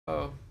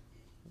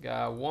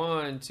Got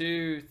 1,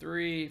 2,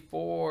 3,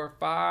 4,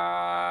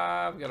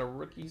 5. Got a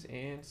rookies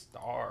and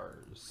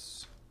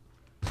stars.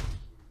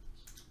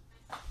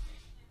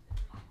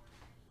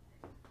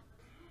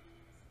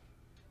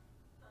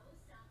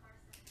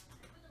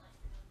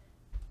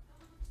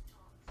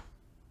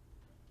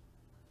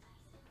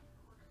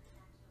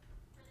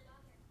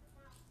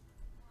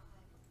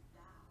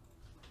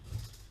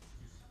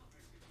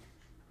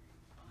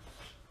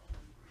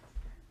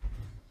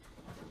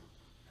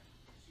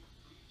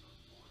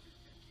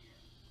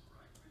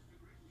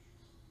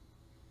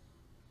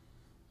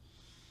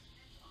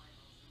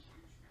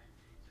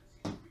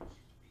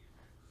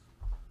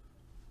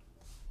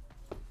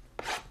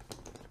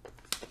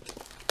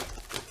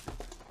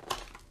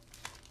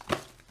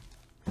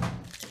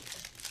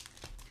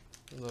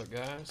 Look,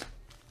 guys,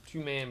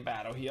 two-man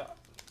battle here.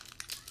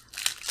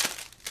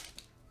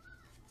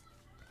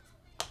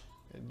 Got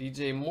a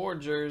DJ Moore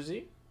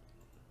jersey.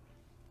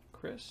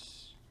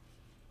 Chris.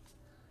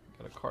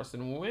 Got a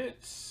Carson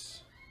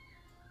Wentz.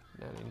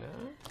 99.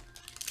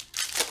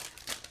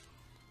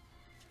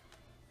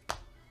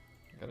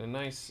 Got a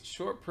nice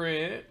short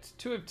print.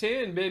 2 of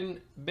 10,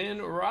 Ben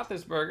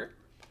Roethlisberger.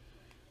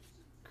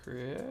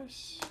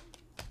 Chris.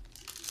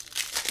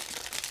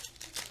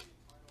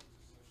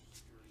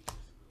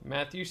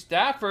 Matthew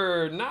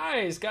Stafford,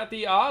 nice, got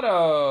the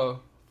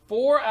auto.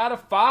 4 out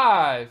of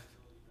 5.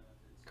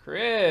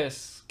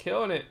 Chris,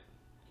 killing it.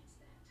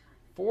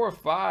 4 of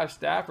 5,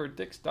 Stafford,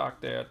 thick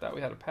stock there. I thought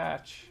we had a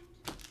patch.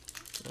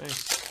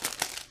 Nice.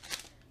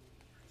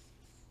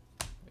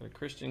 Got a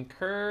Christian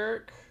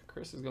Kirk.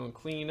 Chris is going to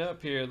clean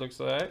up here, it looks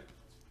like.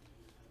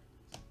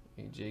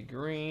 AJ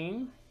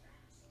Green,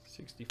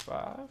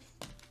 65.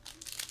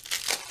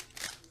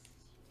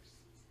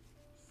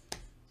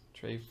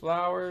 Trey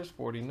Flowers,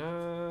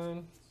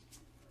 49.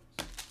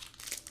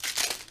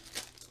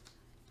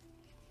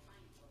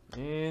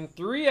 And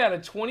 3 out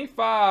of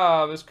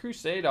 25. Those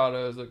Crusade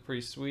autos look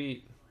pretty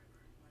sweet.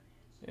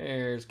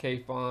 There's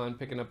K-Fon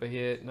picking up a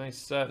hit. Nice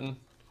Sutton.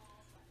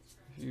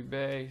 A few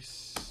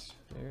base.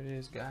 There it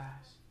is,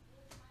 guys.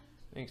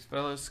 Thanks,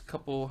 fellas.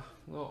 Couple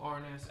little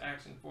RNS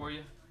action for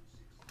you.